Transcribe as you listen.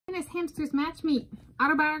Hamsters Match Meet,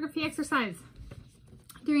 autobiography exercise.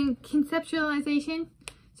 During conceptualization,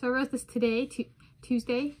 so I wrote this today,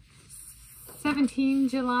 Tuesday, 16,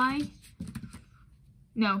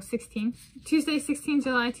 Tuesday, 16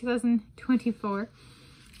 July, 2024.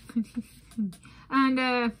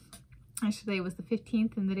 And actually it was the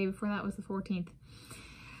 15th and the day before that was the 14th.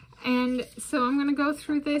 And so I'm going to go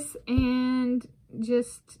through this and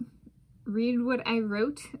just read what I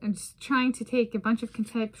wrote. I'm just trying to take a bunch of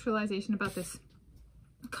conceptualization about this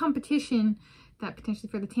competition that potentially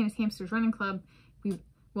for the Tanis Hamsters Running Club I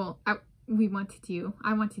wanted you,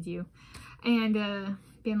 and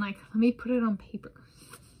being like, let me put it on paper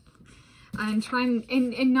and try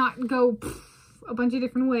and not go a bunch of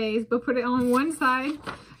different ways, but put it on one side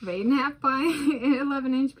of 8.5 by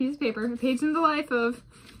 11-inch piece of paper, a page in the life of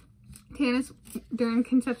Tanis during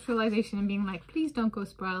conceptualization, and being like, please don't go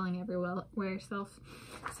sprawling everywhere yourself.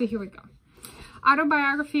 So here we go.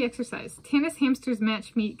 Autobiography exercise. Tanis Hamsters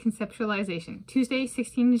Match Meet conceptualization. Tuesday,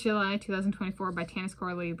 16 July 2024 by Tanis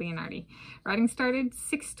Coralee Leonhardi. Writing started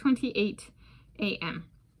 6:28 a.m.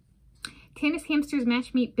 Tanis Hamsters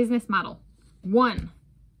Match Meet business model. 1.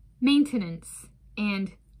 Maintenance.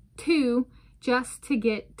 And 2. Just to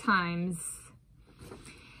get times.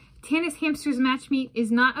 Tanis Hamsters Match Meet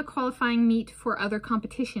is not a qualifying meet for other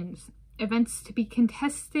competitions. Events to be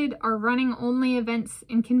contested are running only events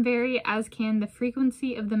and can vary, as can the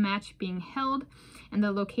frequency of the match being held and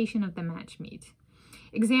the location of the match meet.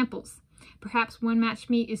 Examples. Perhaps one match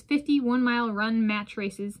meet is 50 one-mile run match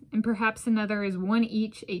races, and perhaps another is one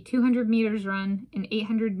each, a 200 meters run, an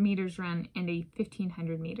 800 meters run, and a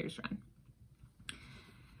 1500 meters run.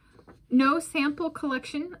 No sample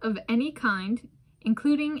collection of any kind,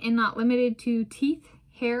 including and not limited to teeth,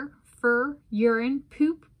 hair, fur, urine,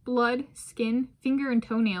 poop, blood, skin, finger and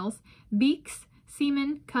toenails, beaks,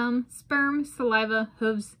 semen, cum, sperm, saliva,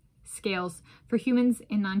 hooves, scales, for humans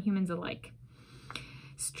and non-humans alike.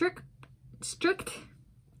 Strict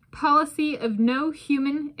policy of no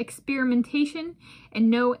human experimentation and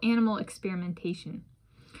no animal experimentation.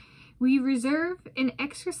 We reserve and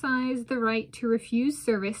exercise the right to refuse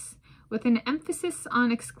service, with an emphasis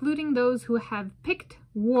on excluding those who have picked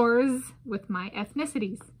wars with my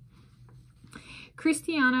ethnicities.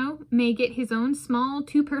 Cristiano may get his own small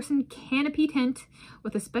 2-person canopy tent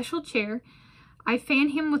with a special chair. I fan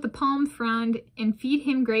him with a palm frond and feed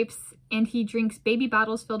him grapes, and he drinks baby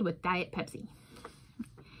bottles filled with Diet Pepsi.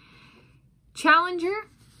 Challenger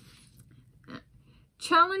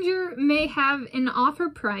may have an offer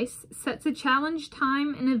price, sets a challenge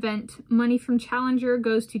time and event. Money from Challenger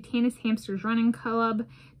goes to Tanis Hamsters Running Club.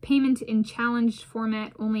 Payment in challenged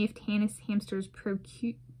format only if Tanis Hamsters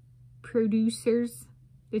producers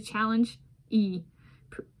the challenge.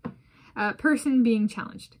 Person being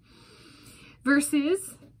challenged.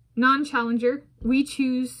 Versus non-challenger, we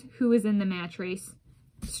choose who is in the match race.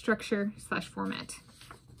 Structure/format.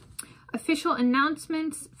 Official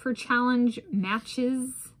announcements for challenge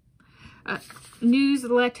matches,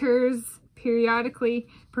 newsletters periodically,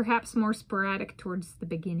 perhaps more sporadic towards the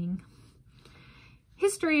beginning.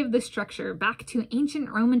 History of the structure back to ancient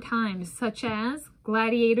Roman times, such as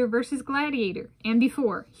gladiator versus gladiator, and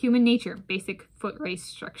before, human nature, basic foot race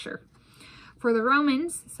structure. For the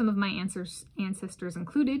Romans, some of my ancestors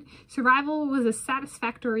included, survival was a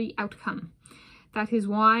satisfactory outcome. That is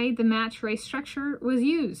why the match race structure was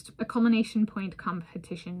used, a culmination point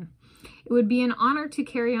competition. It would be an honor to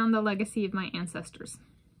carry on the legacy of my ancestors.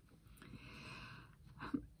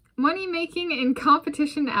 Money-making and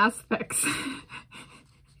competition aspects.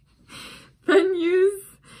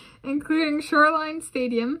 Venues, including Shoreline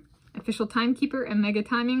Stadium, official timekeeper and mega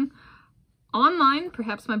timing. Online,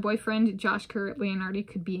 perhaps my boyfriend Josh Leonhardi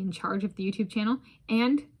could be in charge of the YouTube channel,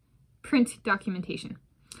 and print documentation.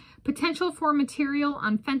 Potential for material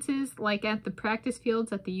on fences, like at the practice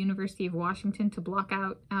fields at the University of Washington, to block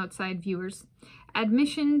out outside viewers.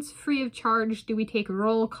 Admissions free of charge. Do we take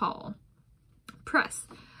roll call? Press.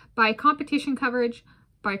 By competition coverage,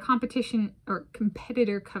 by competition or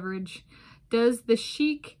competitor coverage. Does the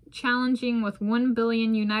Sheik challenging with 1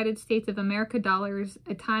 billion United States of America dollars,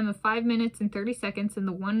 a time of 5 minutes and 30 seconds in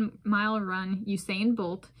the 1-mile run, Usain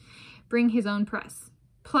Bolt, bring his own press?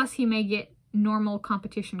 Plus he may get normal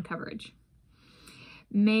competition coverage.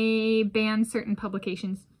 May ban certain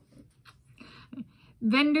publications.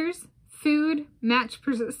 Vendors, food,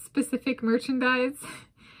 match-specific merchandise.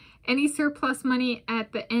 Any surplus money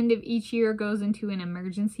at the end of each year goes into an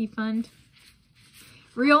emergency fund.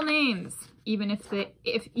 Real names, even if they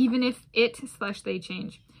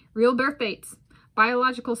change. Real birth dates.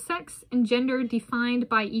 Biological sex and gender defined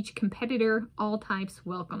by each competitor. All types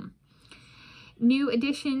welcome. New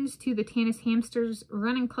additions to the Tanis Hamsters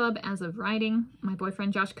running club as of writing: my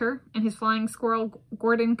boyfriend Josh Kerr and his flying squirrel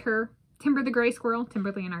Gordon Kerr, Timber the gray squirrel,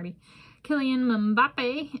 Timber Leonhardi, Kylian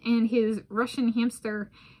Mbappe and his Russian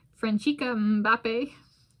hamster Franchika Mbappe,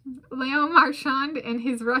 Leon Marchand and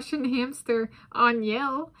his Russian hamster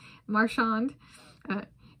Aniel Marchand,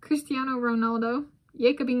 Cristiano Ronaldo,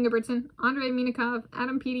 Jakob Ingebrigtsen, Andrei Minikov,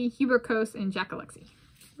 Adam Peaty, Hubert Kos, and Jack Alexi.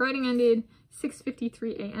 Writing ended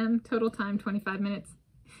 6:53 a.m. Total time 25 minutes.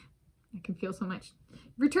 I can feel so much.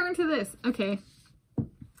 Return to this. Okay.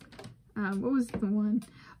 What was the one?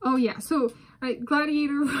 Oh yeah. So right,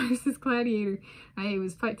 Gladiator versus Gladiator. It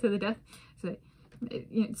was fight to the death. So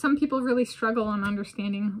you know, some people really struggle on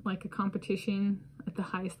understanding like a competition at the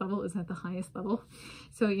highest level is at the highest level.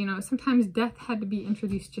 So, you know, sometimes death had to be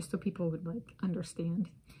introduced just so people would like understand.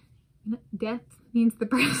 Death means the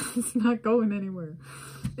person's not going anywhere.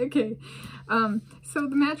 Okay. So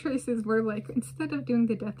the match races were like, instead of doing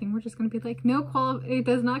the death thing, we're just going to be like, no, it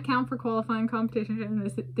does not count for qualifying competition, and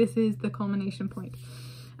this is the culmination point.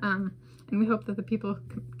 And we hope that the people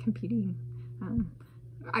competing,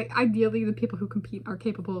 ideally the people who compete are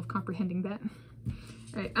capable of comprehending that.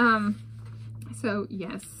 All right. So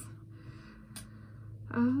yes.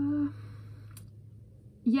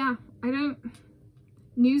 Yeah,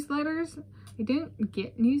 newsletters. I don't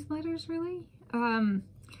get newsletters really. I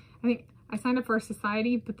think I signed up for a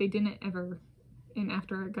society, but they didn't ever, and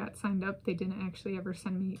after I got signed up, they didn't actually ever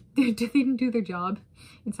send me, they didn't do their job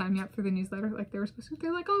and sign me up for the newsletter like they were supposed to.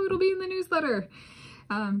 They're like, oh, it'll be in the newsletter.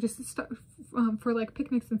 Just stuff for like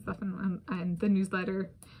picnics and stuff, and the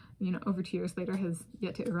newsletter, you know, over 2 years later has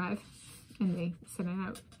yet to arrive, and they send it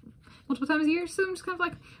out multiple times a year. So I'm just kind of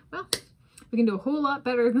like, well, we can do a whole lot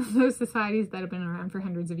better than those societies that have been around for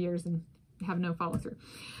hundreds of years and have no follow through,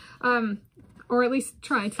 or at least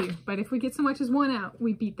try to. But if we get so much as one out,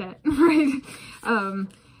 we beat that, right?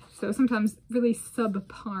 So sometimes really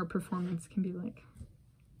subpar performance can be like,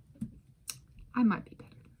 I might be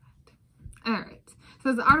better than that. All right.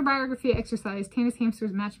 So the autobiography exercise, Tanis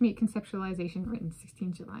Hamsters Match Meet, conceptualization, written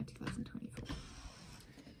 16 July 2024.